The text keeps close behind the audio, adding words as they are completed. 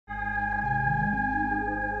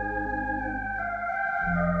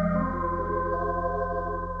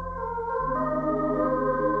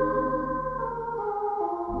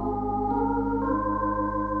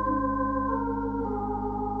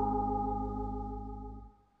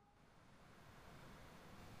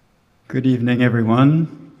Good evening,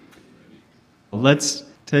 everyone. Let's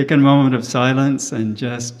take a moment of silence and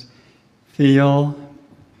just feel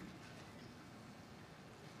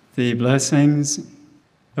the blessings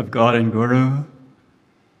of God and Guru.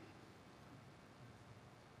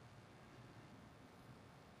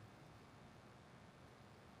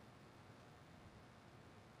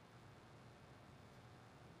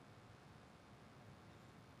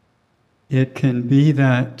 It can be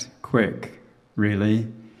that quick,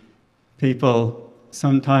 really. People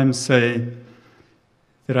sometimes say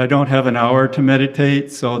that I don't have an hour to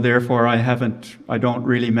meditate, so therefore I don't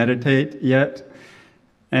really meditate yet.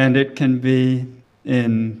 And it can be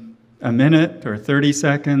in a minute or 30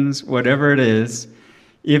 seconds, whatever it is.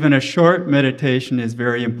 Even a short meditation is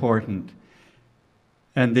very important.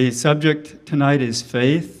 And the subject tonight is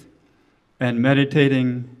faith, and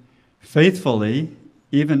meditating faithfully,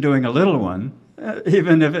 even doing a little one,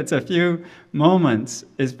 even if it's a few moments,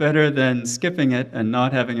 is better than skipping it and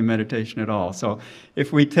not having a meditation at all. So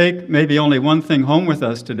if we take maybe only one thing home with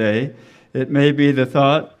us today, it may be the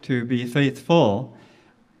thought to be faithful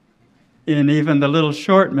in even the little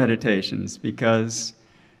short meditations, because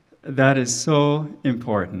that is so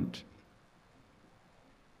important.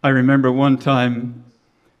 I remember one time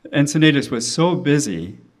Encinitas was so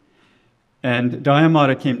busy, and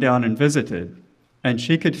Dayamata came down and visited. And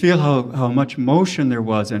she could feel how much motion there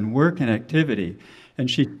was and work and activity.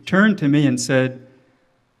 And she turned to me and said,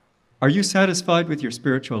 "Are you satisfied with your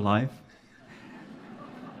spiritual life?"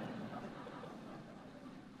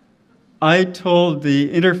 I told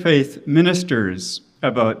the interfaith ministers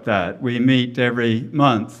about that. We meet every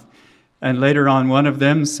month. And later on, one of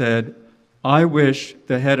them said, "I wish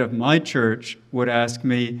the head of my church would ask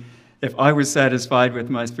me if I was satisfied with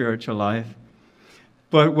my spiritual life."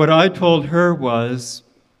 But what I told her was,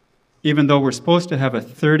 even though we're supposed to have a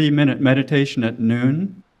 30-minute meditation at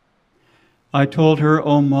noon, I told her,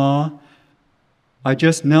 "Oh, Ma, I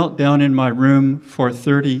just knelt down in my room for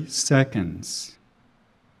 30 seconds,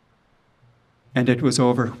 and it was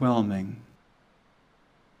overwhelming."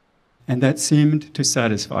 And that seemed to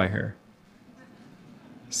satisfy her.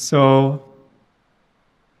 So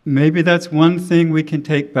maybe that's one thing we can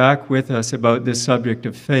take back with us about this subject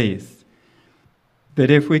of faith. That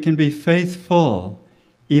if we can be faithful,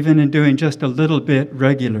 even in doing just a little bit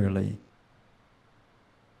regularly,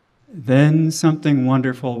 then something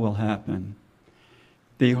wonderful will happen.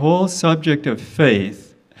 The whole subject of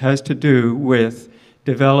faith has to do with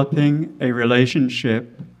developing a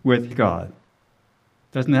relationship with God.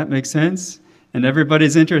 Doesn't that make sense? And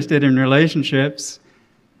everybody's interested in relationships.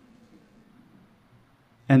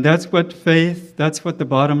 And that's what the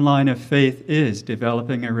bottom line of faith is,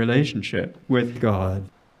 developing a relationship with God.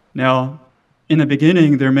 Now, in the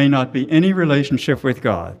beginning, there may not be any relationship with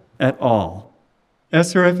God at all.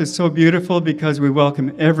 SRF is so beautiful because we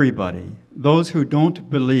welcome everybody, those who don't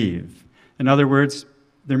believe. In other words,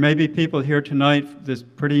 there may be people here tonight that's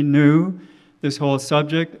pretty new, this whole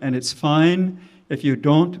subject, and it's fine if you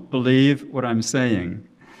don't believe what I'm saying.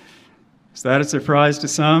 Is that a surprise to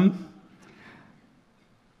some?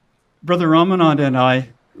 Brother Ramananda and I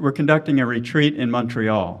were conducting a retreat in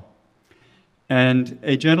Montreal, and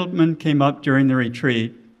a gentleman came up during the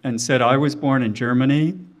retreat and said, "I was born in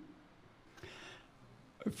Germany.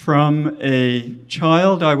 From a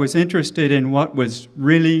child, I was interested in what was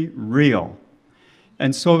really real.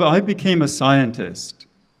 And so I became a scientist.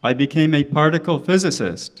 I became a particle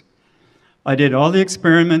physicist. I did all the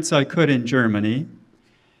experiments I could in Germany,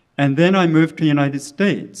 and then I moved to the United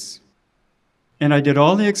States. And I did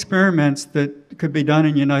all the experiments that could be done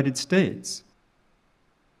in the United States.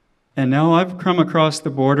 And now I've come across the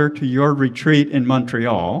border to your retreat in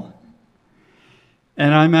Montreal,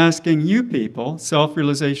 and I'm asking you people,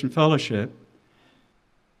 Self-Realization Fellowship."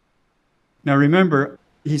 Now remember,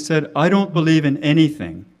 he said, "I don't believe in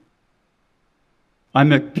anything.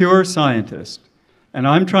 I'm a pure scientist, and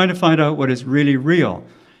I'm trying to find out what is really real.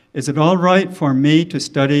 Is it all right for me to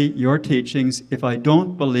study your teachings if I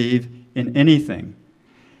don't believe in anything?"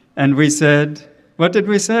 And we said, what did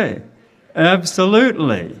we say?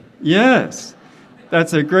 Absolutely, yes.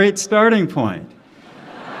 That's a great starting point.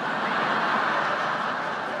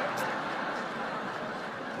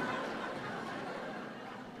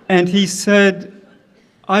 And he said,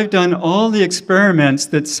 "I've done all the experiments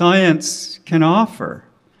that science can offer,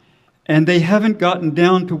 and they haven't gotten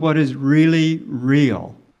down to what is really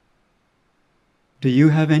real. Do you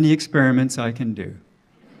have any experiments I can do?"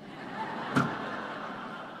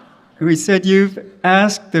 We said, "You've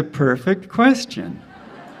asked the perfect question."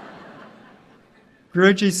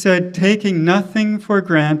 Guruji said, "Taking nothing for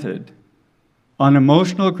granted on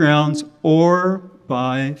emotional grounds or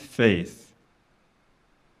by faith.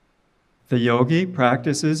 The yogi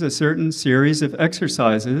practices a certain series of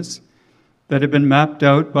exercises that have been mapped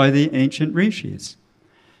out by the ancient rishis.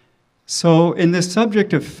 So in the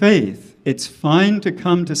subject of faith, it's fine to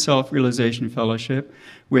come to self-realization fellowship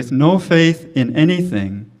with no faith in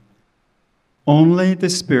anything, only the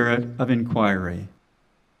spirit of inquiry.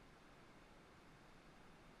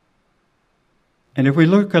 And if we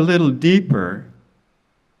look a little deeper,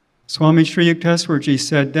 Swami Sri Yukteswarji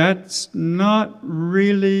said that's not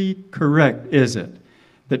really correct, is it?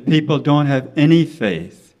 That people don't have any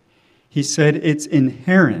faith. He said it's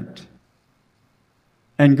inherent.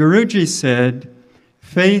 And Guruji said,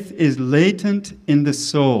 faith is latent in the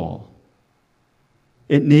soul.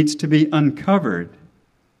 It needs to be uncovered.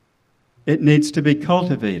 It needs to be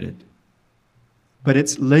cultivated. But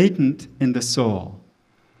it's latent in the soul.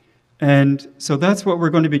 And so that's what we're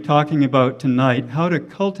going to be talking about tonight, how to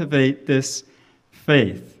cultivate this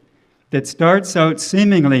faith that starts out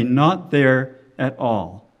seemingly not there at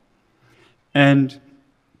all. And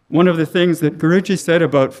one of the things that Guruji said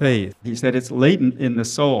about faith, he said it's latent in the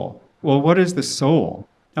soul. Well, what is the soul?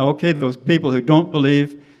 Now, okay, those people who don't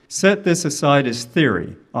believe, set this aside as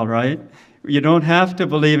theory, all right? You don't have to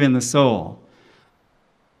believe in the soul.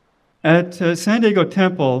 At San Diego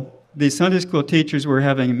Temple, the Sunday school teachers were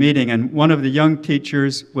having a meeting, and one of the young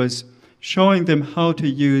teachers was showing them how to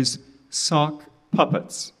use sock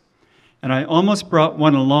puppets. And I almost brought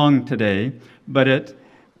one along today, but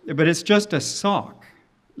it's just a sock,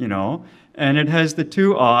 you know, and it has the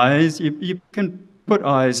two eyes. You can put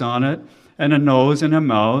eyes on it, and a nose and a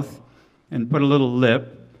mouth, and put a little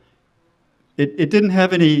lip. It didn't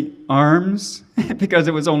have any arms because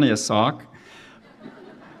it was only a sock.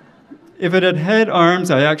 If it had had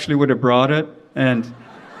arms, I actually would have brought it and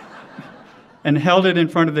held it in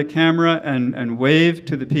front of the camera and waved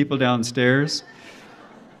to the people downstairs.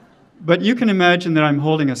 But you can imagine that I'm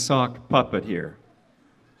holding a sock puppet here.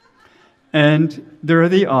 And there are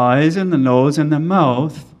the eyes and the nose and the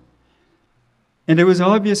mouth. And it was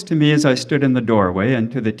obvious to me as I stood in the doorway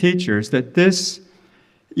and to the teachers that this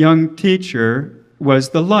young teacher was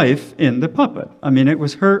the life in the puppet. I mean, it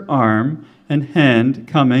was her arm and hand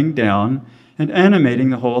coming down and animating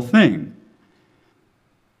the whole thing.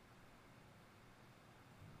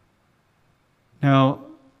 Now,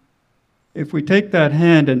 if we take that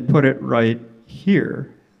hand and put it right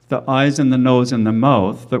here, the eyes and the nose and the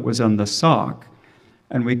mouth that was on the sock,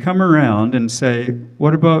 and we come around and say,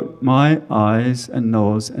 what about my eyes and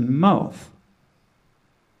nose and mouth?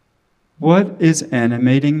 What is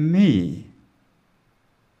animating me?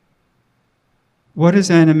 What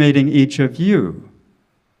is animating each of you?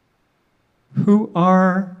 Who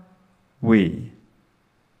are we?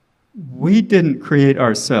 We didn't create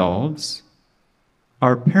ourselves.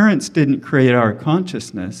 Our parents didn't create our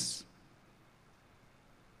consciousness.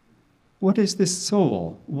 What is this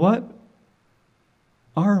soul? What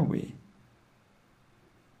are we?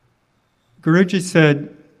 Guruji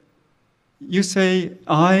said, you say,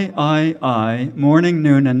 I, morning,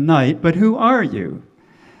 noon, and night, but who are you?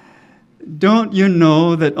 Don't you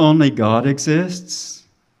know that only God exists?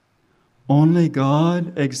 Only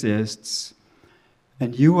God exists,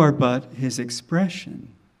 and you are but His expression.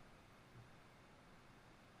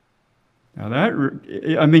 Now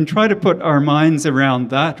try to put our minds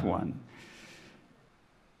around that one.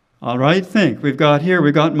 All right, think. We've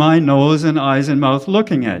got my nose and eyes and mouth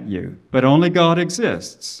looking at you, but only God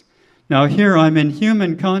exists. Now here I'm in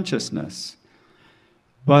human consciousness,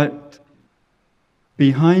 but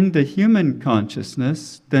behind the human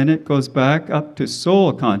consciousness, then it goes back up to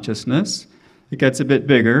soul consciousness. It gets a bit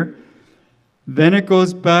bigger. Then it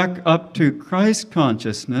goes back up to Christ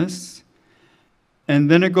consciousness, and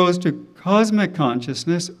then it goes to cosmic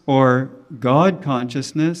consciousness or God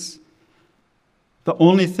consciousness, the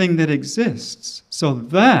only thing that exists. So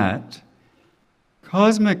that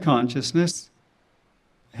cosmic consciousness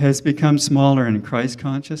has become smaller in Christ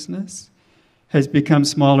consciousness, has become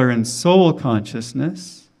smaller in soul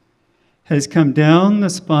consciousness, has come down the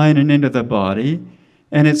spine and into the body,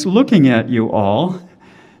 and it's looking at you all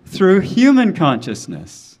through human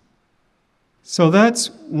consciousness. So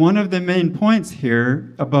that's one of the main points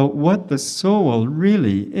here about what the soul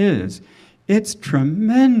really is. It's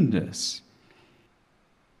tremendous.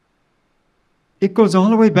 It goes all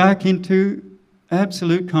the way back into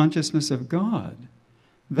absolute consciousness of God.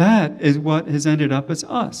 That is what has ended up as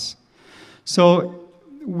us. So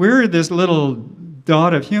we're this little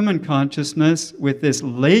dot of human consciousness with this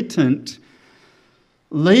latent,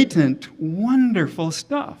 wonderful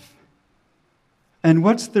stuff. And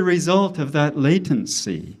what's the result of that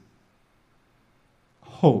latency?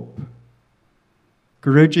 Hope.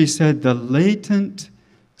 Guruji said the latent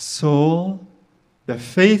soul, the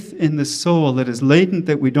faith in the soul that is latent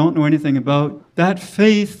that we don't know anything about, that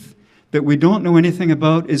faith that we don't know anything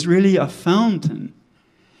about is really a fountain.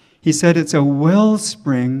 He said it's a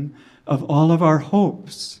wellspring of all of our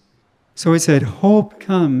hopes. So he said hope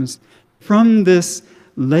comes from this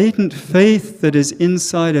latent faith that is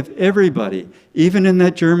inside of everybody, even in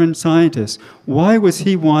that German scientist. Why was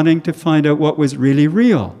he wanting to find out what was really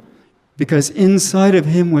real? Because inside of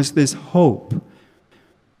him was this hope.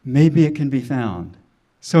 Maybe it can be found.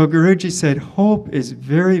 So Guruji said, hope is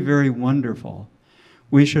very, very wonderful.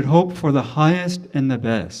 We should hope for the highest and the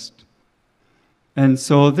best. And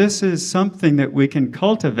so this is something that we can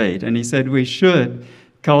cultivate. And he said we should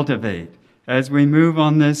cultivate. As we move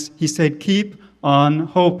on this, he said, keep on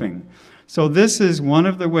hoping. So this is one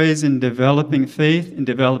of the ways in developing faith, in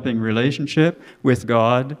developing relationship with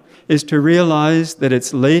God, is to realize that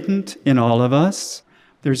it's latent in all of us.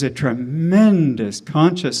 There's a tremendous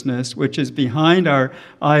consciousness which is behind our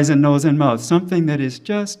eyes and nose and mouth, something that is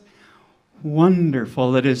just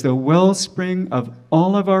wonderful, that is the wellspring of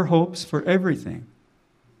all of our hopes for everything.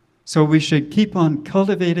 So we should keep on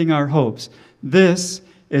cultivating our hopes. This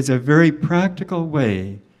is a very practical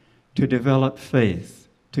way to develop faith,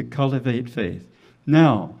 to cultivate faith.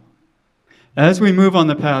 Now, as we move on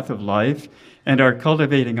the path of life and are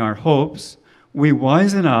cultivating our hopes, we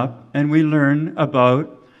wisen up and we learn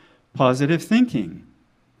about positive thinking.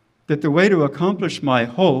 That the way to accomplish my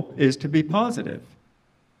hope is to be positive.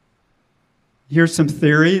 Here's some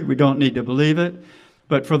theory, we don't need to believe it,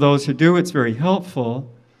 but for those who do, it's very helpful.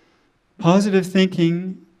 Positive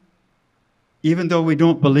thinking, even though we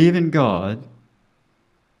don't believe in God,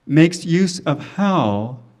 makes use of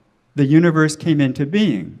how the universe came into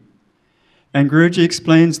being. And Guruji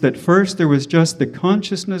explains that first there was just the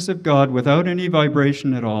consciousness of God without any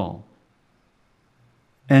vibration at all.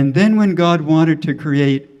 And then when God wanted to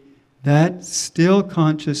create, that still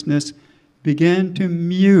consciousness began to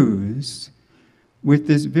muse with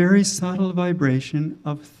this very subtle vibration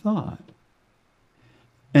of thought.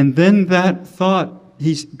 And then that thought,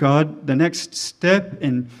 the next step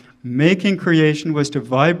in making creation was to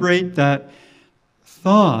vibrate that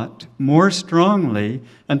thought more strongly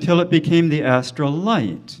until it became the astral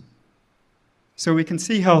light. So we can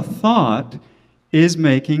see how thought is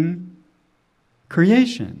making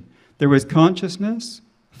creation. There was consciousness,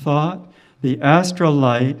 thought, the astral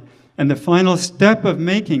light, and the final step of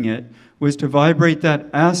making it was to vibrate that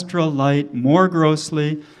astral light more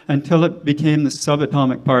grossly until it became the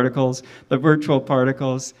subatomic particles, the virtual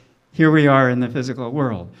particles. Here we are in the physical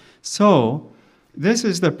world. So, this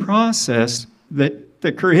is the process that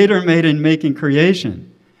the Creator made in making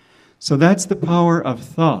creation. So that's the power of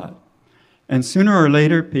thought. And sooner or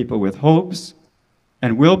later, people with hopes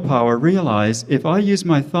and willpower realize if I use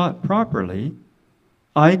my thought properly,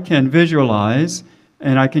 I can visualize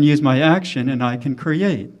and I can use my action and I can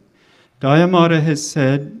create. Dayamata has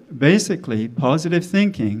said, basically, positive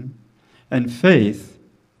thinking and faith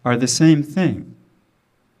are the same thing.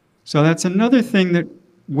 So that's another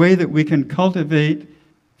way that we can cultivate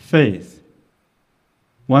faith.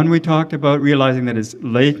 One, we talked about realizing that it's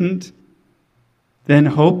latent, then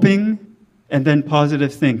hoping, and then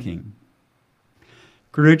positive thinking.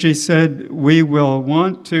 Guruji said we will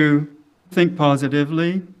want to think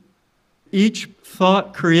positively. Each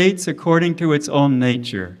thought creates according to its own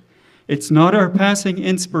nature. It's not our passing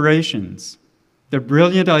inspirations, the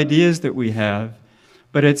brilliant ideas that we have,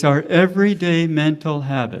 but it's our everyday mental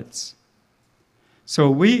habits.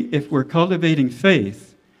 So if we're cultivating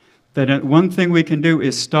faith, then one thing we can do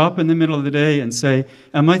is stop in the middle of the day and say,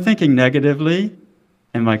 am I thinking negatively?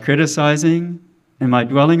 Am I criticizing? Am I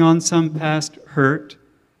dwelling on some past hurt?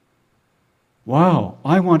 Wow,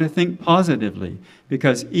 I want to think positively,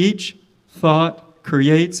 because each thought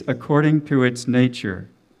creates according to its nature.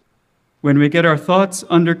 When we get our thoughts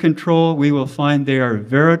under control, we will find they are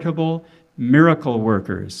veritable miracle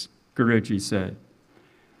workers, Guruji said.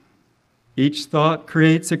 Each thought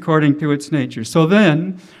creates according to its nature. So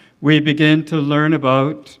then we begin to learn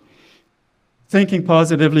about thinking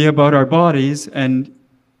positively about our bodies and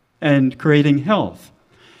creating health.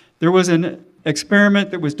 There was an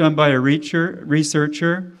experiment that was done by a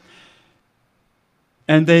researcher,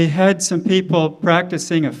 and they had some people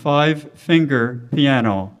practicing a 5-finger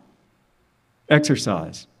piano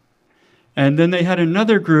exercise. And then they had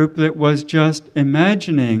another group that was just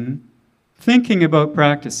imagining, thinking about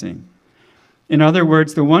practicing. In other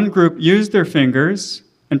words, the one group used their fingers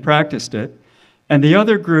and practiced it, and the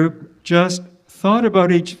other group just thought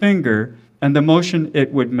about each finger and the motion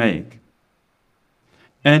it would make.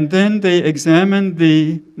 And then they examined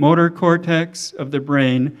the motor cortex of the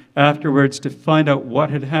brain afterwards to find out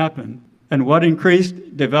what had happened and what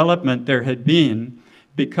increased development there had been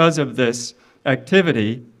because of this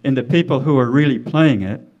activity in the people who were really playing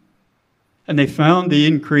it. And they found the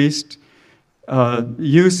increased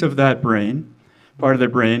use of that brain, part of the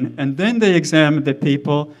brain, and then they examined the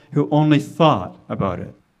people who only thought about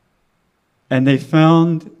it. And they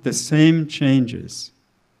found the same changes.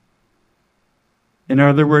 In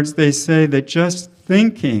other words, they say that just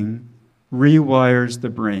thinking rewires the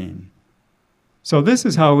brain. So this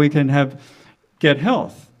is how we can get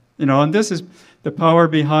health. And this is the power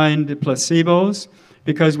behind the placebos,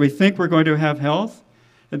 because we think we're going to have health,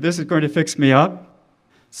 and this is going to fix me up.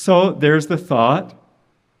 So there's the thought,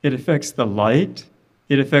 it affects the light,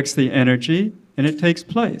 it affects the energy, and it takes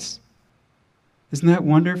place. Isn't that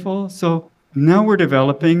wonderful? So now we're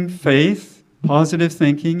developing faith, positive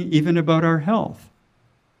thinking, even about our health.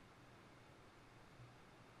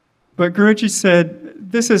 But Guruji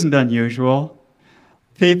said, this isn't unusual.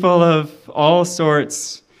 People of all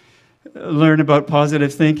sorts learn about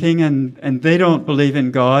positive thinking, and they don't believe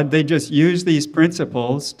in God. They just use these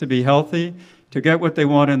principles to be healthy, to get what they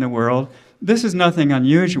want in the world. This is nothing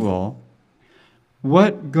unusual.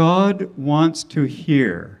 What God wants to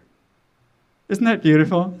hear. Isn't that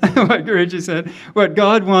beautiful? What Guruji said. What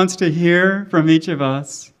God wants to hear from each of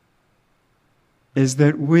us is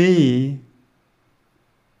that we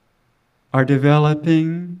are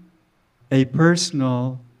developing a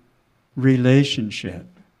personal relationship.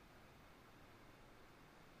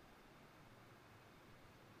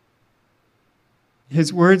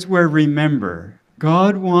 His words were, remember.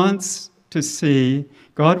 God wants to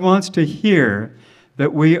hear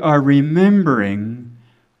that we are remembering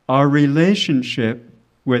our relationship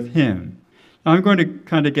with Him. Now, I'm going to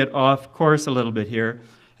kind of get off course a little bit here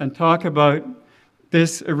and talk about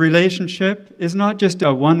this relationship is not just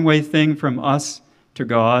a one-way thing from us to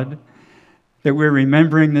God, that we're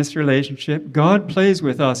remembering this relationship. God plays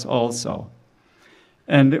with us also.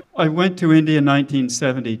 And I went to India in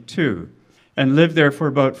 1972 and lived there for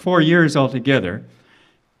about 4 years altogether.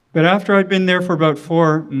 But after I'd been there for about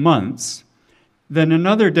 4 months, then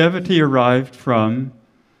another devotee arrived from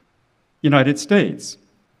United States.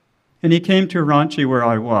 And he came to Ranchi where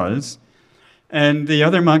I was, and the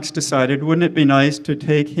other monks decided, wouldn't it be nice to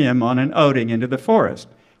take him on an outing into the forest?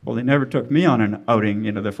 Well, they never took me on an outing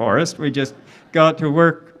into the forest. We just got to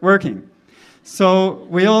working. So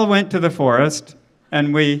we all went to the forest,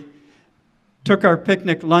 and we took our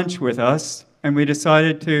picnic lunch with us, and we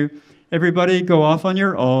decided to, everybody go off on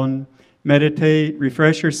your own, meditate,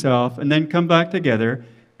 refresh yourself, and then come back together,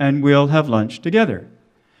 and we'll have lunch together.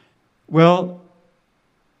 Well,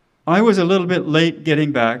 I was a little bit late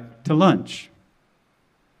getting back to lunch,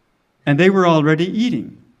 and they were already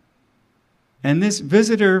eating. And this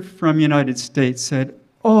visitor from United States said,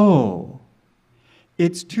 "Oh,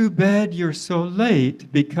 it's too bad you're so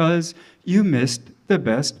late because you missed the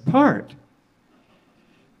best part.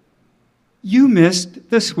 You missed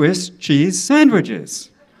the Swiss cheese sandwiches."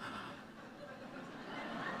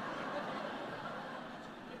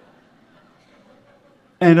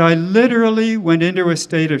 And I literally went into a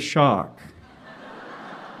state of shock.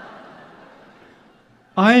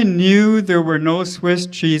 I knew there were no Swiss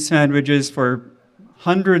cheese sandwiches for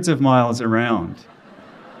hundreds of miles around.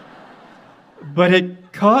 But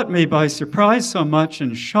it caught me by surprise so much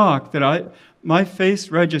and shock that my face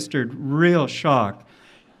registered real shock.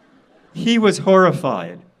 He was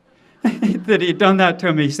horrified that he'd done that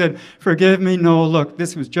to me. He said, "Forgive me, no, look,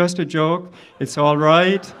 this was just a joke. It's all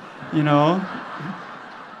right, you know."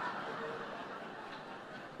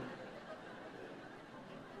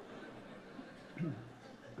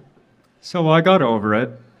 So I got over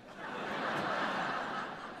it.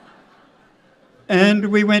 And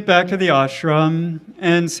we went back to the ashram,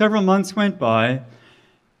 and several months went by.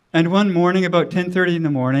 And one morning, about 10:30 in the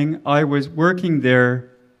morning, I was working there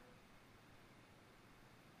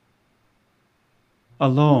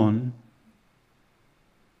alone.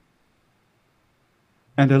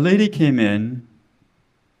 And a lady came in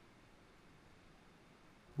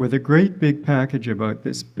with a great big package about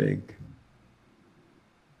this big.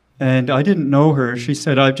 And I didn't know her. She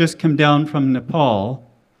said, "I've just come down from Nepal.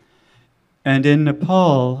 And in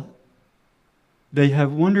Nepal, they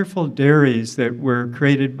have wonderful dairies that were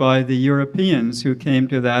created by the Europeans who came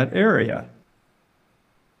to that area.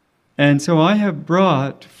 And so I have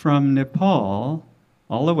brought from Nepal,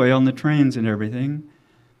 all the way on the trains and everything,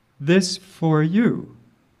 this for you."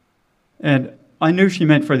 And I knew she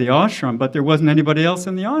meant for the ashram, but there wasn't anybody else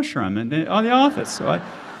in the ashram, in the office. So I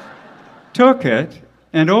took it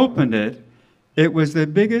and opened it. It was the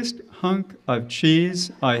biggest hunk of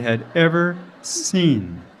cheese I had ever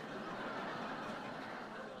seen.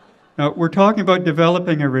 Now, we're talking about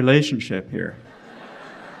developing a relationship here.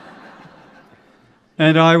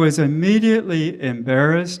 And I was immediately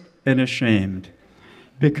embarrassed and ashamed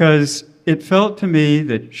because it felt to me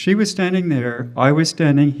that she was standing there, I was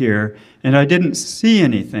standing here, and I didn't see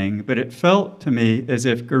anything, but it felt to me as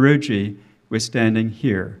if Guruji was standing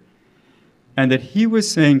here. And that he was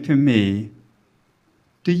saying to me,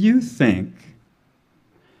 do you think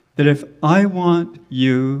that if I want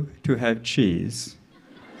you to have cheese,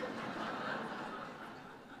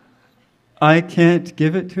 I can't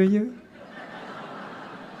give it to you?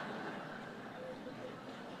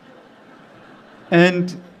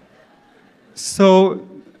 And so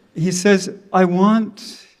he says, I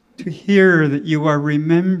want to hear that you are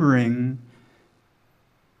remembering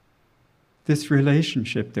this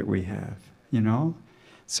relationship that we have, you know?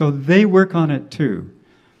 So they work on it too.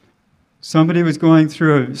 Somebody was going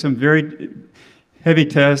through some very heavy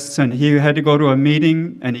tests, and he had to go to a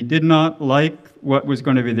meeting, and he did not like what was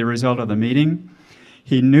going to be the result of the meeting.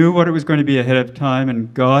 He knew what it was going to be ahead of time,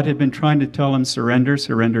 and God had been trying to tell him, surrender,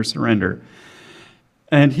 surrender, surrender.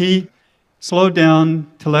 And he slowed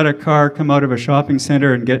down to let a car come out of a shopping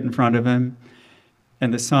center and get in front of him,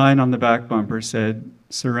 and the sign on the back bumper said,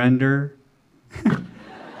 surrender.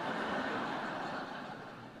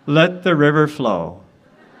 Let the river flow.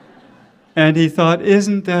 And he thought,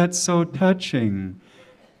 isn't that so touching?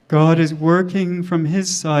 God is working from his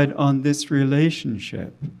side on this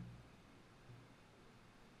relationship.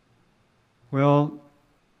 Well,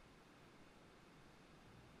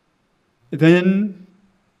 then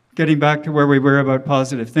getting back to where we were about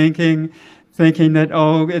positive thinking that,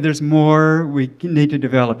 oh, there's more, we need to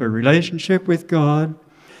develop a relationship with God,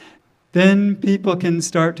 then people can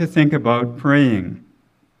start to think about praying.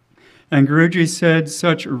 And Guruji said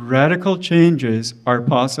such radical changes are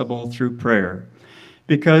possible through prayer,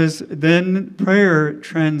 because then prayer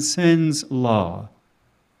transcends law,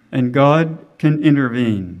 and God can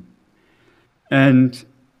intervene. And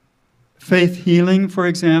faith healing, for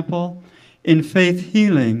example, in faith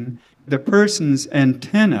healing, the person's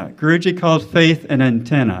antenna, Guruji called faith an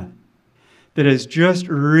antenna, that is just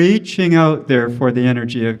reaching out there for the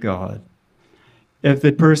energy of God. If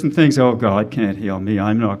the person thinks, oh, God can't heal me,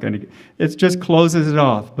 I'm not going to, it just closes it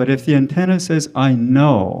off. But if the antenna says, I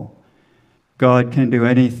know God can do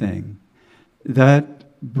anything,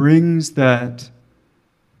 that brings that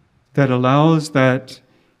allows that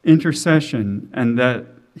intercession and that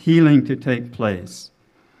healing to take place.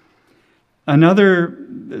 Another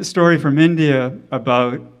story from India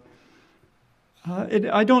about,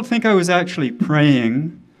 I don't think I was actually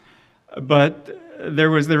praying, but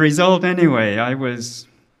there was the result anyway. I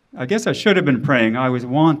guess I should have been praying. I was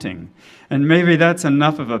wanting. And maybe that's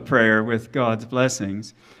enough of a prayer with God's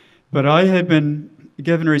blessings. But I had been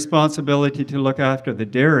given responsibility to look after the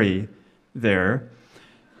dairy there.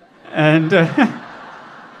 And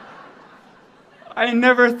I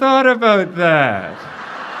never thought about that.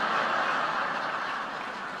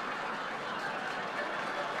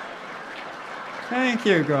 Thank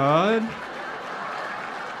you, God.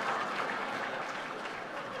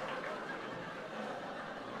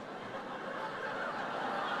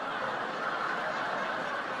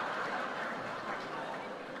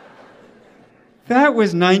 That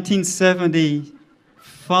was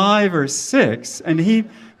 1975 or 6, and he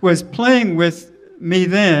was playing with me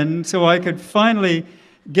then so I could finally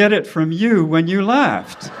get it from you when you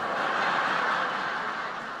laughed.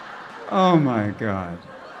 Oh my God.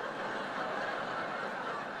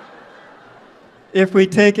 If we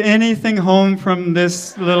take anything home from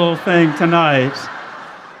this little thing tonight,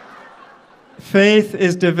 faith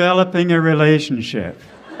is developing a relationship,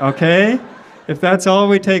 okay? If that's all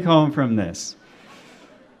we take home from this.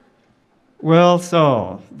 Well,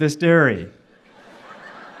 so, this dairy.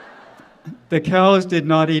 The cows did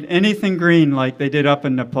not eat anything green like they did up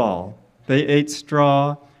in Nepal. They ate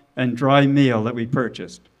straw and dry meal that we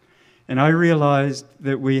purchased. And I realized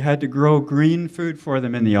that we had to grow green food for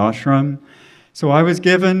them in the ashram. So I was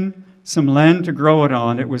given some land to grow it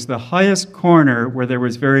on. It was the highest corner where there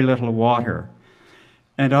was very little water.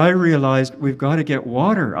 And I realized we've got to get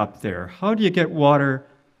water up there. How do you get water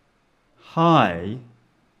high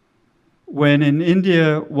when in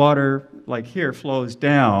India water, like here, flows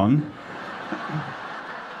down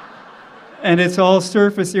and it's all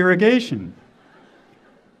surface irrigation?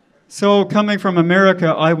 So coming from America,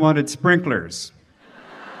 I wanted sprinklers.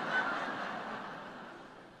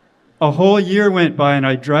 A whole year went by and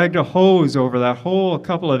I dragged a hose over that whole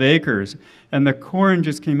couple of acres and the corn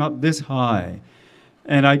just came up this high.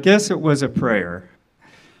 And I guess it was a prayer.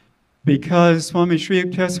 Because Swami Sri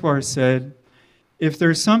Yukteswar said, if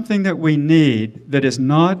there's something that we need that is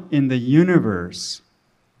not in the universe,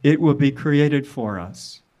 it will be created for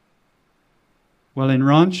us. Well, in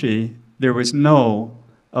Ranchi, there was no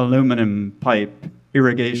aluminum pipe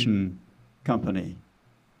irrigation company.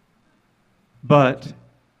 But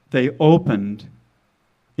they opened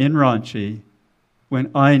in Ranchi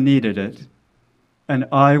when I needed it, and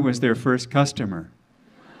I was their first customer.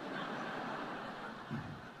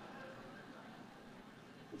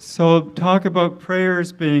 So talk about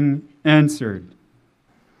prayers being answered.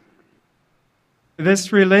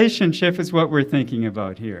 This relationship is what we're thinking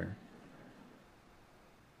about here.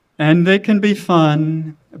 And they can be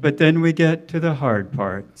fun, but then we get to the hard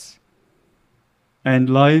parts. And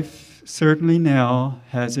life certainly now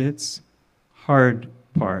has its hard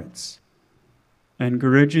parts. And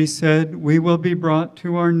Guruji said, we will be brought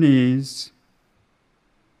to our knees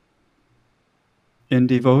in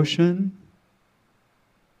devotion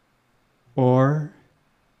or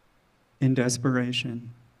in desperation.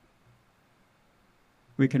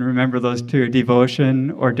 We can remember those two,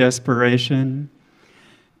 devotion or desperation.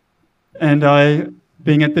 And I,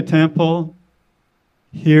 being at the temple,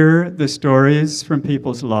 hear the stories from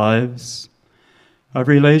people's lives of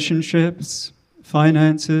relationships,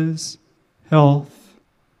 finances, health,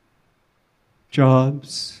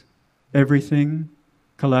 jobs, everything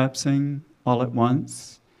collapsing all at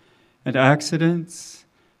once, and accidents,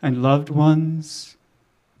 and loved ones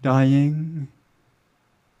dying,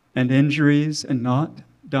 and injuries and not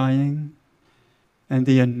dying, and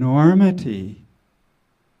the enormity,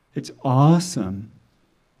 it's awesome,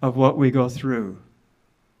 of what we go through.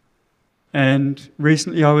 And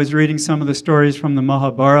recently I was reading some of the stories from the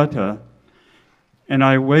Mahabharata, and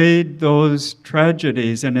I weighed those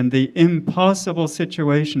tragedies and in the impossible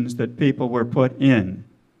situations that people were put in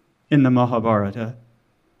the Mahabharata,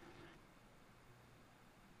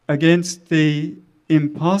 against the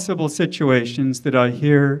impossible situations that I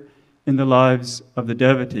hear in the lives of the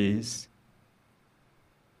devotees,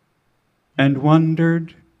 and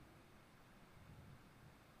wondered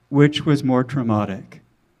which was more traumatic,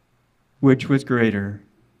 which was greater.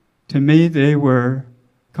 To me, they were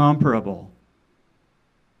comparable.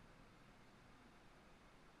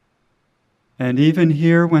 And even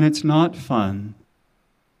here, when it's not fun,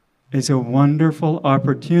 is a wonderful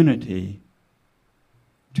opportunity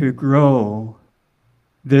to grow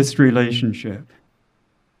this relationship.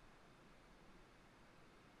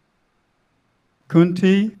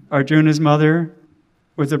 Kunti, Arjuna's mother,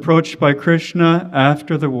 was approached by Krishna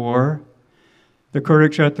after the war, the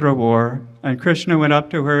Kurukshetra war, and Krishna went up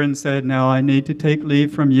to her and said, now I need to take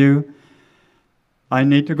leave from you. I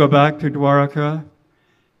need to go back to Dwaraka.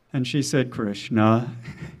 And she said, Krishna,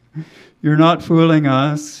 you're not fooling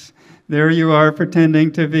us. There you are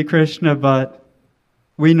pretending to be Krishna, but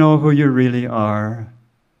we know who you really are.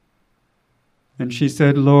 And she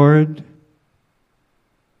said, Lord,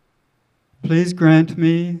 please grant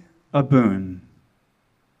me a boon.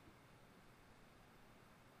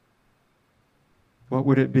 What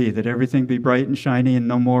would it be? That everything be bright and shiny and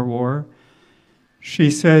no more war?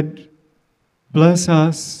 She said, bless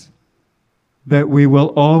us that we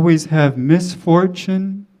will always have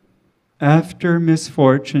misfortune after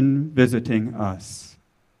misfortune visiting us.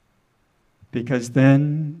 Because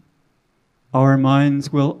then our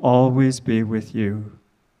minds will always be with you.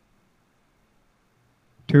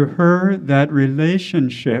 To her, that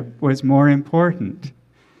relationship was more important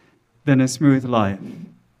than a smooth life.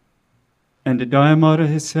 And the Dayamata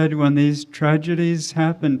has said, when these tragedies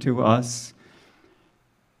happen to us,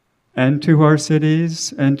 and to our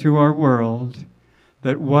cities, and to our world,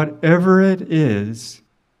 that whatever it is,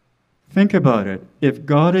 think about it. If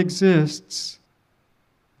God exists,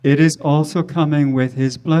 it is also coming with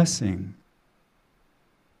His blessing.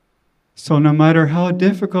 So no matter how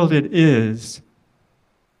difficult it is,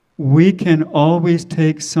 we can always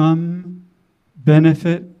take some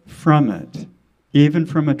benefit from it, even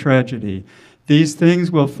from a tragedy. These things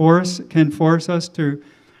can force us to,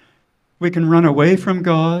 we can run away from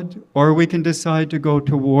God, or we can decide to go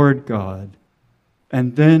toward God.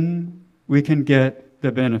 And then we can get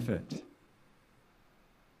the benefit.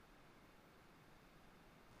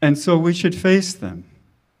 And so we should face them.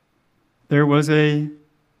 There was a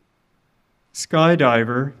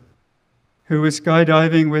skydiver who was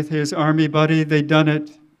skydiving with his army buddy. They'd done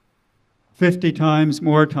it 50 times,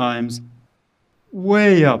 more times,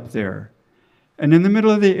 way up there. And in the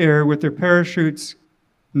middle of the air with their parachutes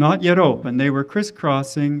not yet open, they were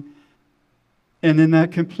crisscrossing, and in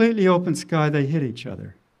that completely open sky, they hit each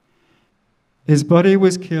other. His buddy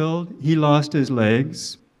was killed. He lost his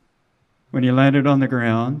legs when he landed on the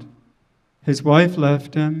ground. His wife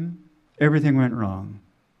left him. Everything went wrong.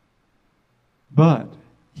 But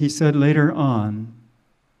he said later on,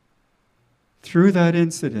 through that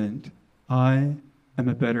incident, I am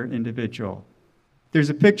a better individual. There's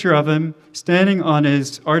a picture of him standing on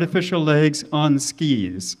his artificial legs on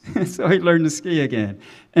skis. So he learned to ski again.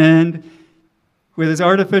 And with his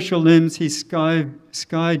artificial limbs, he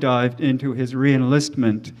skydived into his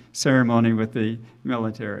re-enlistment ceremony with the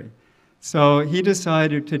military. So he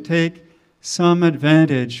decided to take some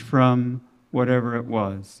advantage from whatever it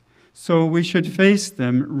was. So we should face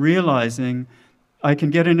them realizing, I can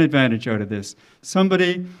get an advantage out of this.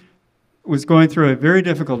 Somebody was going through a very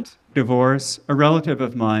difficult divorce, a relative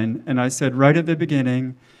of mine, and I said right at the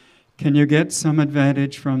beginning, can you get some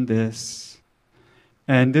advantage from this?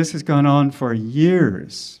 And this has gone on for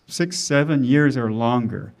years, 6, 7 years or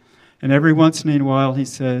longer. And every once in a while he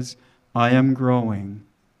says, I am growing.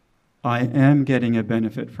 I am getting a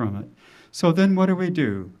benefit from it. So then what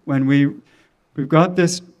do? When we've got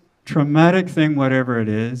this traumatic thing, whatever it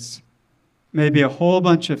is, maybe a whole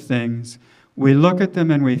bunch of things, we look at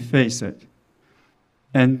them and we face it.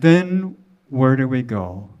 And then where do we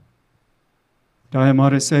go?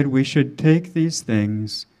 Dayamata said we should take these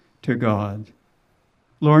things to God.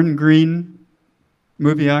 Lorne Greene,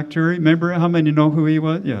 movie actor, remember how many know who he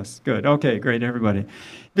was? Yes, good. Okay, great, everybody.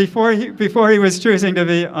 Before he was choosing to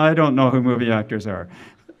be, I don't know who movie actors are.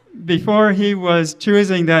 Before he was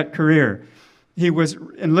choosing that career, he was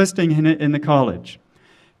enlisting in the college.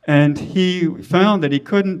 And he found that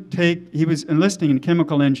he was enlisting in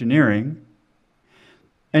chemical engineering,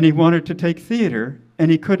 and he wanted to take theater,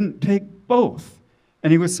 and he couldn't take both.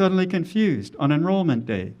 And he was suddenly confused on enrollment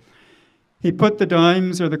day. He put the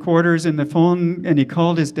dimes or the quarters in the phone, and he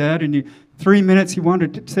called his dad, and 3 minutes he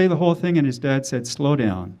wanted to say the whole thing, and his dad said, slow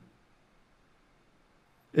down.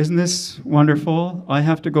 Isn't this wonderful? I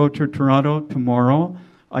have to go to Toronto tomorrow.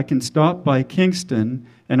 I can stop by Kingston,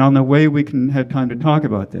 and on the way we can have time to talk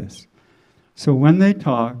about this. So when they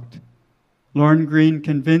talked, Lorne Greene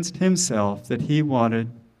convinced himself that he wanted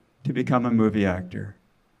to become a movie actor.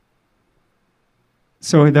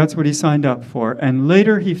 So that's what he signed up for. And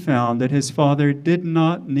later he found that his father did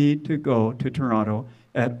not need to go to Toronto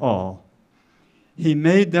at all. He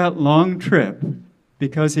made that long trip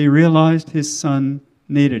because he realized his son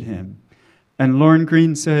needed him. And Lorne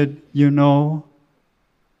Greene said, you know,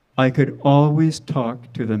 I could always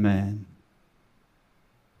talk to the man.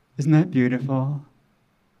 Isn't that beautiful?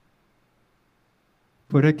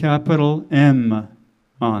 Put a capital M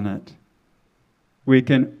on it. We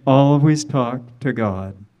can always talk to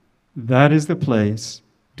God. That is the place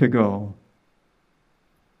to go.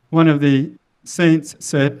 One of the saints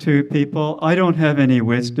said to people, I don't have any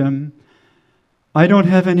wisdom. I don't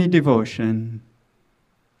have any devotion.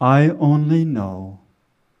 I only know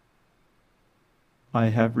I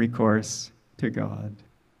have recourse to God.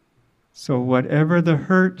 So whatever the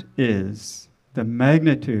hurt is, the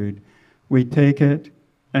magnitude, we take it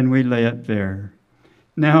and we lay it there.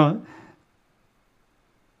 Now,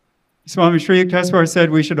 Swami Sri Yukteswar said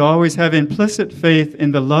we should always have implicit faith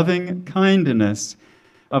in the loving kindness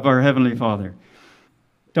of our Heavenly Father.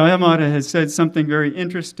 Dayamata has said something very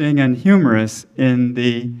interesting and humorous in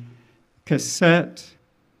the cassette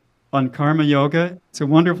on Karma Yoga. It's a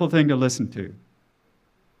wonderful thing to listen to.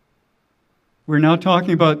 We're now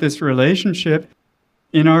talking about this relationship.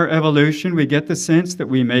 In our evolution, we get the sense that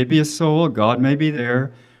we may be a soul, God may be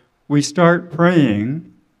there. We start praying.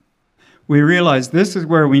 We realize this is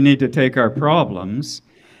where we need to take our problems.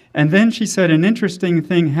 And then she said an interesting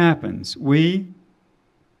thing happens.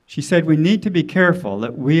 She said we need to be careful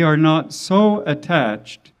that we are not so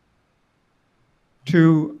attached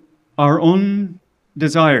to our own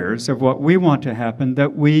desires of what we want to happen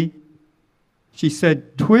that she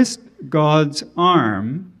said, twist God's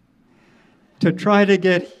arm to try to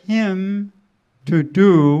get him to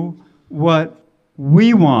do what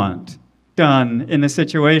we want done in the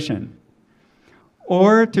situation.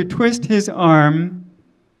 Or to twist his arm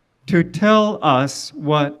to tell us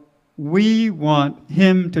what we want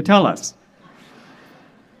him to tell us.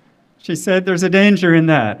 She said there's a danger in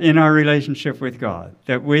that, in our relationship with God,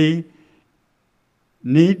 that we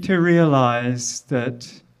need to realize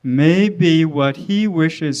that maybe what he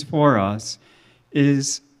wishes for us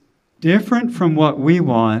is different from what we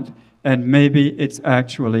want, and maybe it's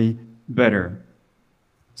actually better.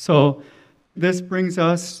 So this brings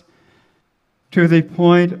us to the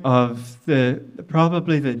point of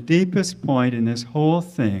probably the deepest point in this whole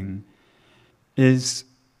thing is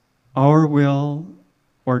our will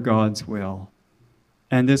or God's will.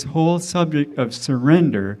 And this whole subject of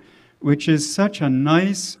surrender, which is such a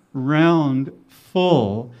nice, round,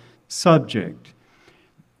 full subject.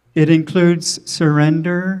 It includes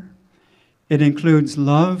surrender, it includes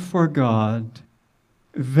love for God,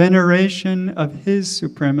 veneration of His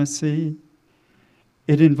supremacy,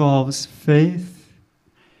 it involves faith.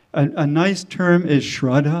 A nice term is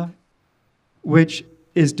shraddha, which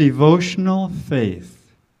is devotional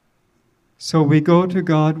faith. So we go to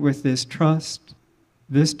God with this trust,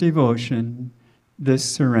 this devotion, this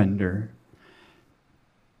surrender.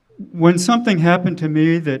 When something happened to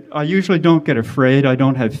me that I usually don't get afraid, I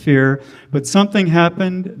don't have fear, but something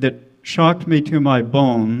happened that shocked me to my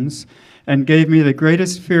bones and gave me the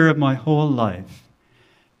greatest fear of my whole life.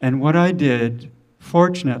 And what I did,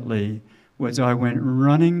 fortunately, was I went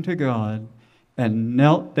running to God and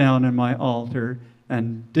knelt down in my altar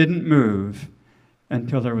and didn't move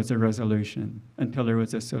until there was a resolution, until there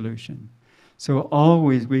was a solution. So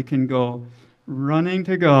always we can go running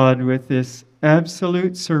to God with this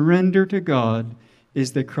absolute surrender to God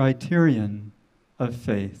is the criterion of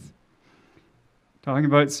faith. Talking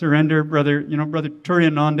about surrender, Brother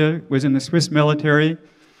Anilananda was in the Swiss military,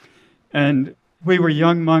 and we were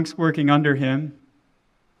young monks working under him,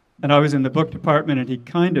 and I was in the book department, and he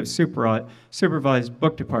kind of supervised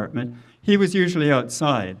book department. He was usually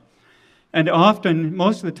outside. And often,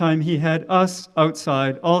 most of the time, he had us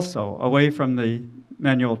outside also, away from the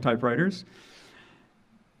manual typewriters.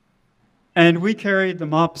 And we carried the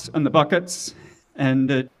mops and the buckets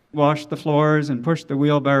and washed the floors and pushed the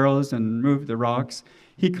wheelbarrows and moved the rocks.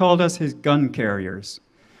 He called us his gun carriers.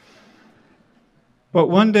 But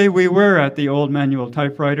one day we were at the old manual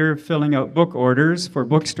typewriter filling out book orders for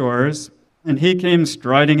bookstores, and he came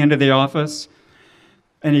striding into the office,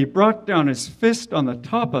 and he brought down his fist on the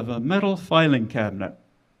top of a metal filing cabinet.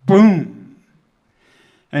 Boom!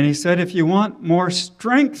 And he said, "If you want more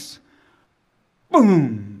strength,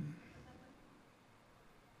 boom!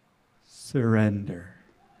 Surrender."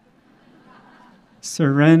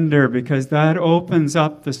 Surrender, because that opens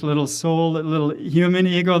up this little soul, that little human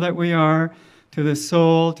ego that we are, to the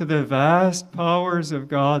soul, to the vast powers of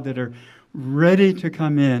God that are ready to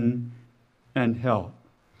come in and help.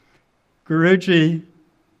 Guruji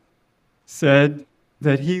said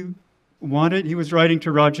that he was writing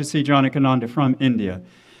to Rajarsi Janakananda from India,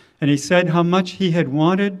 and he said how much he had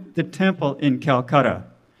wanted the temple in Calcutta.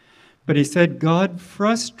 But he said God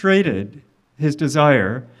frustrated his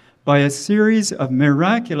desire by a series of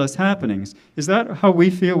miraculous happenings. Is that how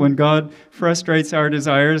we feel when God frustrates our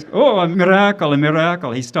desires? Oh, a miracle, a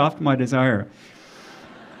miracle. He stopped my desire.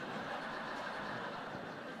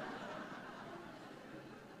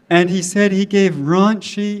 And he said he gave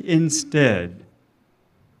Ranchi instead,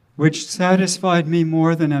 which satisfied me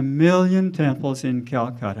more than 1,000,000 temples in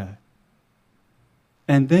Calcutta.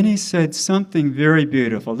 And then he said something very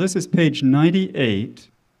beautiful. This is page 98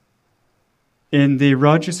 in the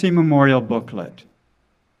Rajarsi Memorial booklet.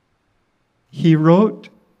 He wrote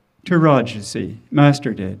to Rajarsi,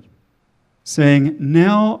 Master did, saying,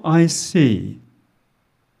 "Now I see,"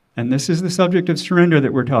 and this is the subject of surrender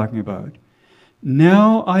that we're talking about,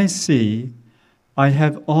 "now I see I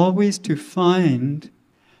have always to find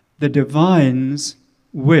the divine's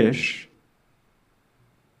wish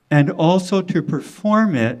and also to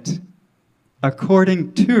perform it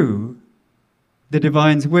according to the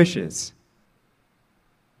divine's wishes.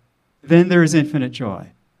 Then there is infinite joy."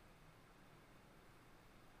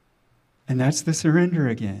 And that's the surrender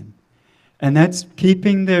again. And that's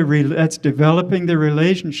that's developing the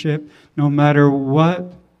relationship no matter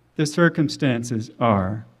what the circumstances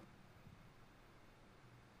are.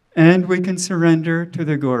 And we can surrender to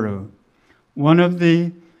the Guru. One of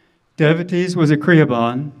the devotees was a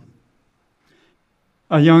Kriyaban,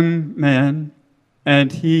 a young man,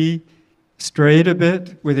 and he strayed a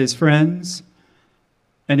bit with his friends,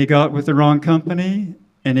 and he got with the wrong company,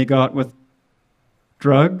 and he got with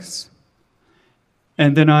drugs.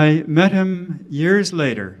 And then I met him years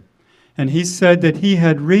later, and he said that he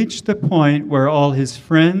had reached the point where all his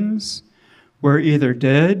friends were either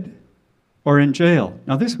dead or in jail.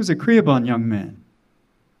 Now, this was a Kriyaban young man,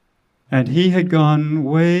 and he had gone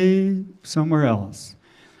way somewhere else.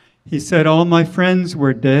 He said, all my friends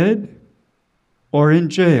were dead or in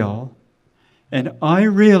jail, and I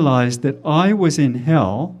realized that I was in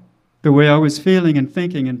hell, the way I was feeling and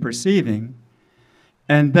thinking and perceiving,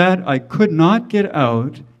 and that I could not get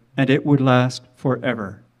out, and it would last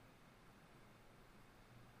forever.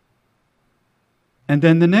 And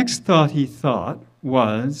then the next thought he thought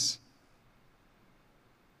was,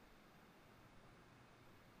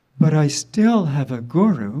 but I still have a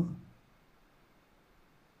guru,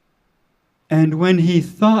 And when he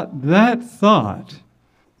thought that thought,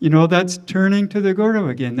 that's turning to the Guru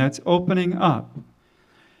again, that's opening up.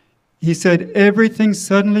 He said everything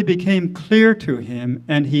suddenly became clear to him,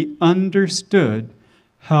 and he understood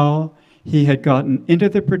how he had gotten into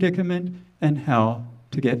the predicament and how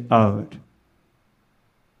to get out.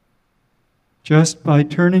 Just by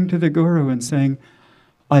turning to the Guru and saying,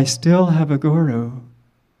 I still have a Guru.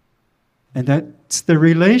 And that's the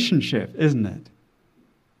relationship, isn't it?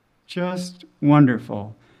 Just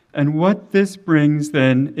wonderful. And what this brings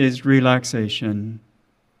then is relaxation.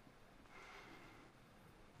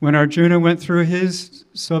 When Arjuna went through his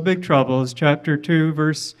so big troubles, chapter 2,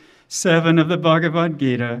 verse 7 of the Bhagavad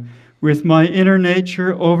Gita, with my inner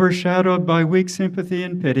nature overshadowed by weak sympathy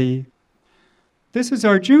and pity. This is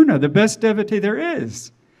Arjuna, the best devotee there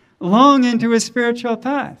is, long into his spiritual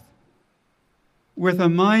path. With a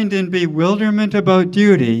mind in bewilderment about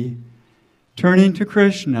duty, turning to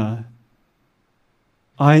Krishna,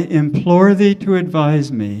 I implore thee to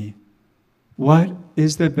advise me, what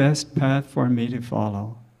is the best path for me to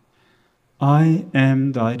follow? I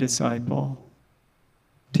am thy disciple.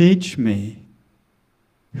 Teach me,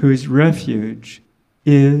 whose refuge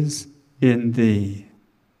is in thee.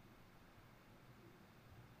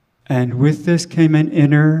 And with this came an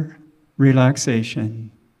inner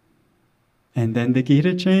relaxation. And then the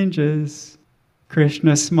Gita changes.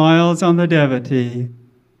 Krishna smiles on the devotee,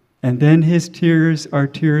 and then his tears are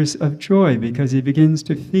tears of joy because he begins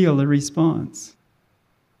to feel a response.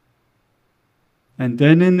 And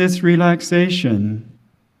then in this relaxation,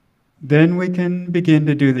 then we can begin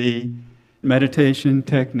to do the meditation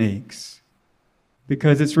techniques,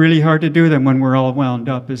 because it's really hard to do them when we're all wound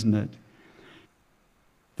up, isn't it?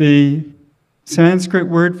 The Sanskrit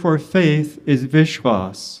word for faith is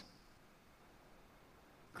vishwas.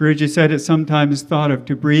 Guruji said it's sometimes thought of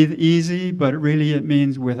to breathe easy, but really it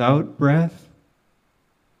means without breath.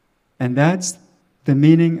 And that's the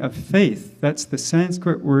meaning of faith. That's the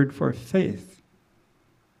Sanskrit word for faith.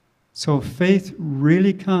 So faith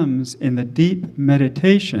really comes in the deep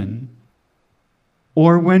meditation,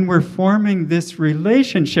 or when we're forming this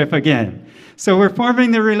relationship again. So we're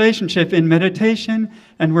forming the relationship in meditation,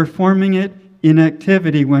 and we're forming it in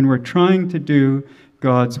activity when we're trying to do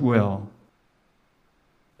God's will.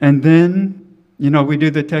 And then, we do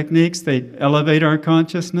the techniques, they elevate our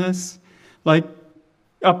consciousness, like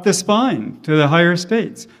up the spine to the higher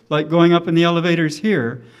states, like going up in the elevators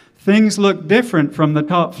here. Things look different from the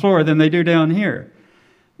top floor than they do down here.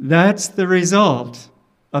 That's the result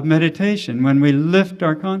of meditation, when we lift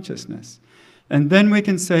our consciousness. And then we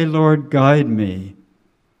can say, Lord, guide me.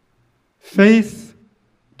 Faith,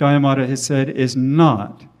 Dayamata has said, is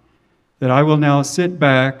not that I will now sit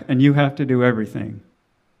back and you have to do everything.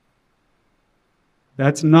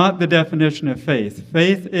 That's not the definition of faith.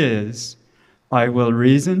 Faith is, I will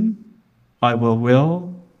reason, I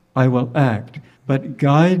will, I will act, but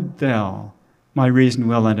guide thou my reason,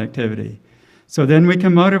 will, and activity. So then we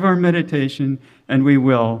come out of our meditation and we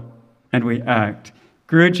will and we act.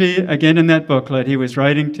 Guruji, again in that booklet, he was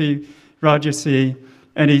writing to Rajasi,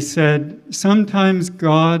 and he said, sometimes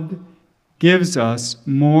God gives us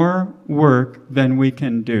more work than we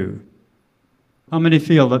can do. How many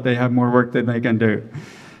feel that they have more work than they can do?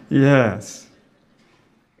 Yes.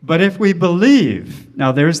 But if we believe,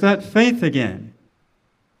 now there's that faith again.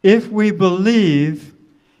 If we believe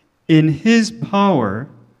in His power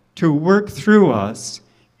to work through us,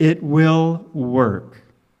 it will work.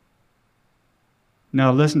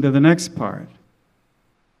 Now listen to the next part.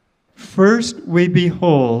 First we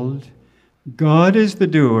behold, God is the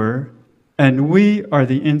doer, and we are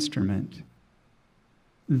the instrument.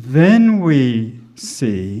 Then we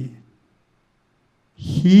see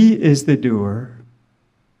He is the doer,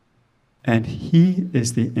 and He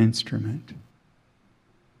is the instrument.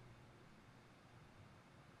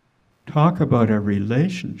 Talk about a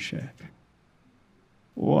relationship.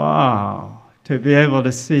 Wow. To be able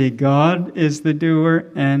to see God is the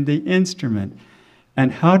doer and the instrument.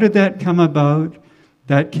 And how did that come about?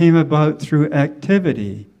 That came about through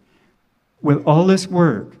activity. With all this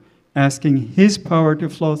work, asking His power to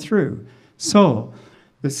flow through. So,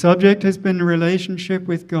 the subject has been a relationship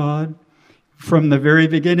with God from the very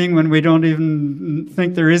beginning, when we don't even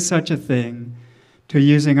think there is such a thing, to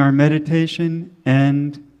using our meditation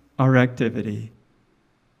and our activity.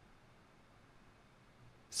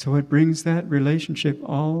 So it brings that relationship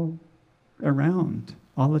all around,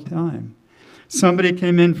 all the time. Somebody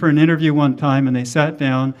came in for an interview one time and they sat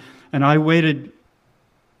down and I waited.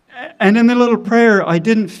 And in the little prayer, I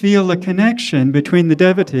didn't feel the connection between the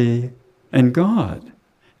devotee and God.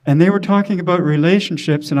 And they were talking about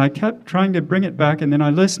relationships, and I kept trying to bring it back, and then I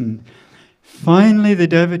listened. Finally, the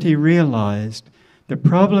devotee realized the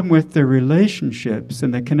problem with the relationships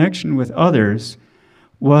and the connection with others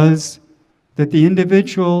was that the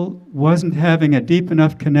individual wasn't having a deep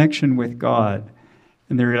enough connection with God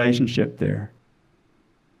in the relationship there.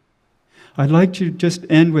 I'd like to just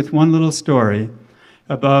end with one little story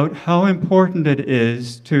about how important it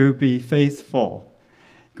is to be faithful.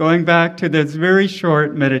 Going back to those very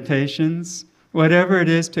short meditations, whatever it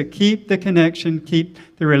is, to keep the connection, keep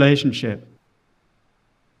the relationship.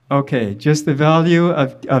 Okay, just the value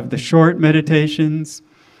of the short meditations.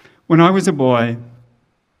 When I was a boy,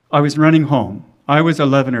 I was running home. I was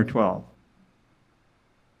 11 or 12.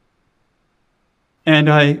 And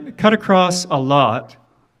I cut across a lot,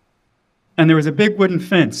 and there was a big wooden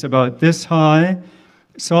fence about this high,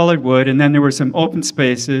 solid wood, and then there were some open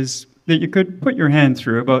spaces that you could put your hand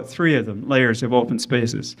through, about 3 of them, layers of open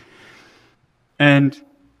spaces. And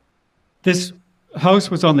this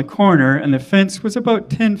house was on the corner, and the fence was about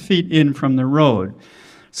 10 feet in from the road.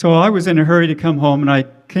 So I was in a hurry to come home, and I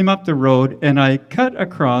came up the road, and I cut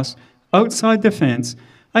across, outside the fence,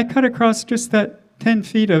 I cut across just that 10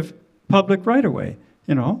 feet of public right-of-way,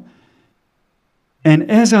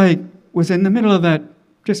 And as I was in the middle of that,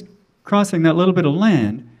 just crossing that little bit of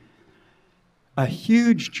land, a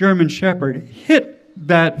huge German shepherd hit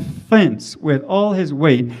that fence with all his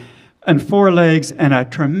weight and 4 legs, and a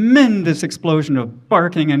tremendous explosion of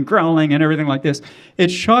barking and growling and everything like this. It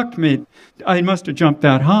shocked me. I must have jumped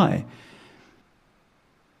that high.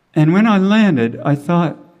 And when I landed, I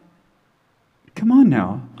thought, come on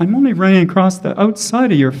now, I'm only running across the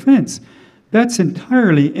outside of your fence. That's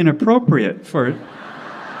entirely inappropriate for...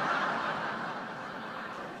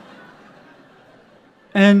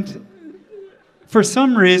 And for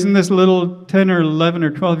some reason, this little 10 or 11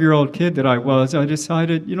 or 12-year-old kid that I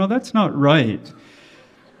decided, that's not right.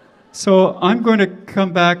 So I'm going to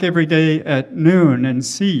come back every day at noon and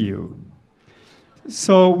see you.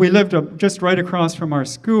 So we lived just right across from our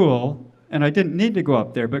school, and I didn't need to go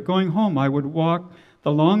up there, but going home, I would walk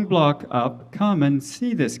the long block up, come and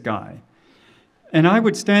see this guy. And I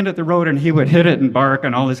would stand at the road, and he would hit it and bark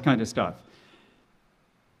and all this kind of stuff.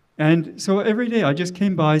 And so every day I just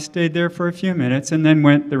came by, stayed there for a few minutes, and then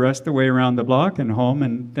went the rest of the way around the block and home,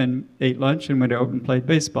 and then ate lunch and went out and played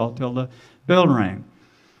baseball till the bell rang.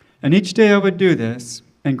 And each day I would do this,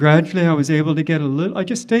 and gradually I was able to get I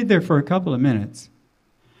just stayed there for a couple of minutes.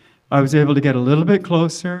 I was able to get a little bit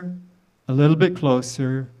closer, a little bit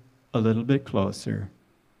closer, a little bit closer.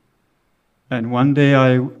 And one day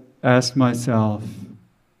I asked myself,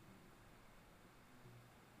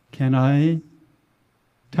 can I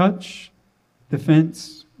touch the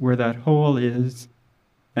fence where that hole is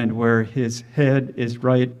and where his head is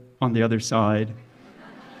right on the other side?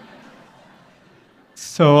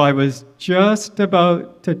 So I was just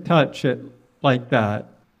about to touch it like that.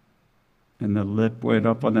 And the lip went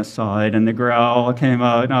up on the side and the growl came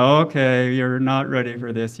out. Now, okay, you're not ready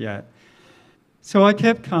for this yet. So I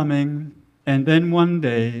kept coming, and then one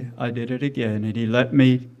day I did it again, and he let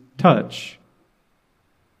me touch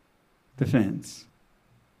the fence.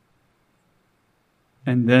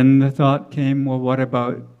 And then the thought came, well, what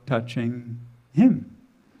about touching him?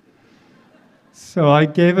 So I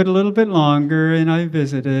gave it a little bit longer, and I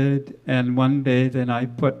visited, and one day then I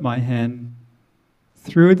put my hand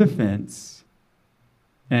through the fence,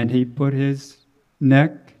 and he put his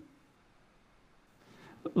neck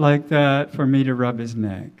like that for me to rub his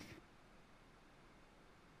neck.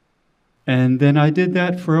 And then I did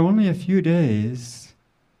that for only a few days.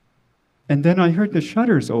 And then I heard the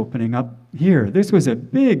shutters opening up here. It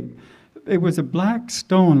was a black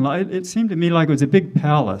stone. It seemed to me like it was a big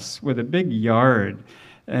palace with a big yard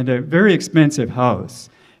and a very expensive house.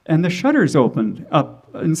 And the shutters opened up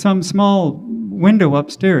in some small window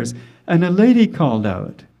upstairs, and a lady called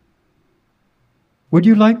out, "Would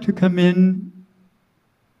you like to come in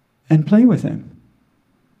and play with him?"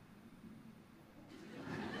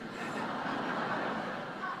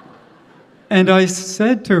 And I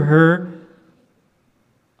said to her,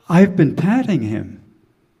 "I've been patting him."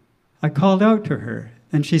 I called out to her,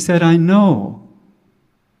 and she said, "I know.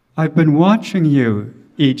 I've been watching you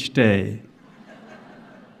each day."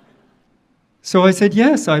 So I said,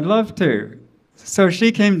 "Yes, I'd love to." So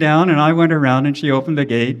she came down, and I went around, and she opened the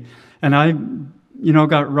gate, and I,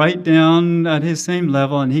 got right down at his same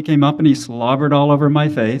level, and he came up, and he slobbered all over my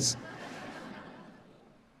face.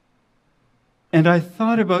 And I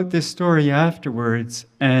thought about this story afterwards,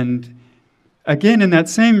 and again in that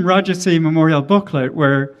same Rajasi Memorial booklet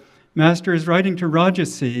where Master is writing to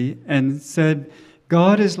Rajasi and said,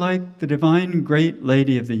 God is like the divine great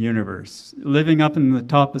lady of the universe, living up in the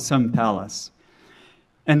top of some palace.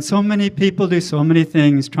 And so many people do so many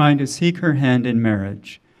things trying to seek her hand in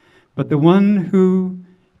marriage. But the one who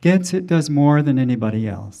gets it does more than anybody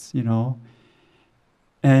else, you know.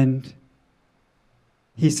 And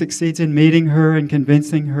he succeeds in meeting her and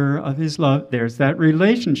convincing her of his love. There's that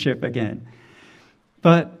relationship again.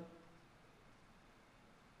 But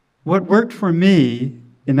what worked for me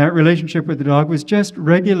in that relationship with the dog was just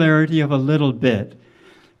regularity of a little bit.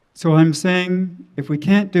 So I'm saying, if we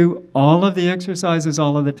can't do all of the exercises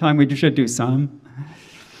all of the time, we should do some.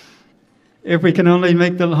 If we can only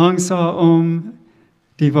make the Hong Sa Om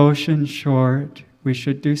devotion short, we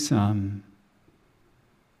should do some.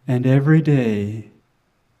 And every day,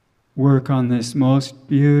 work on this most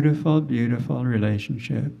beautiful, beautiful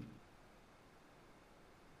relationship.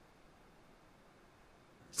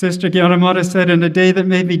 Sister Gyaramata said, in a day that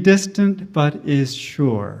may be distant but is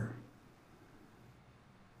sure,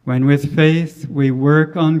 when with faith we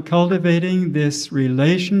work on cultivating this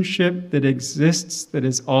relationship that exists, that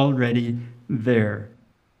is already there.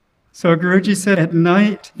 So Guruji said, at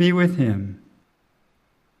night be with him,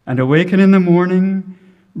 and awaken in the morning,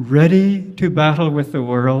 ready to battle with the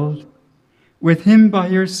world, with him by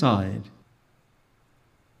your side.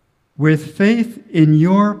 With faith in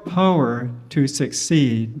your power to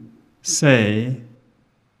succeed, say,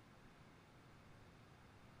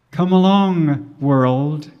 come along,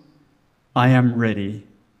 world, I am ready.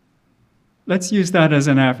 Let's use that as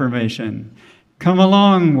an affirmation. Come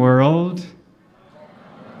along, world,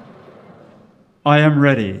 I am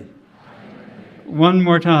ready. One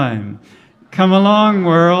more time. Come along,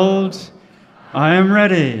 world, I am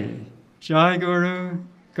ready. Jai Guru,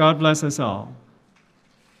 God bless us all.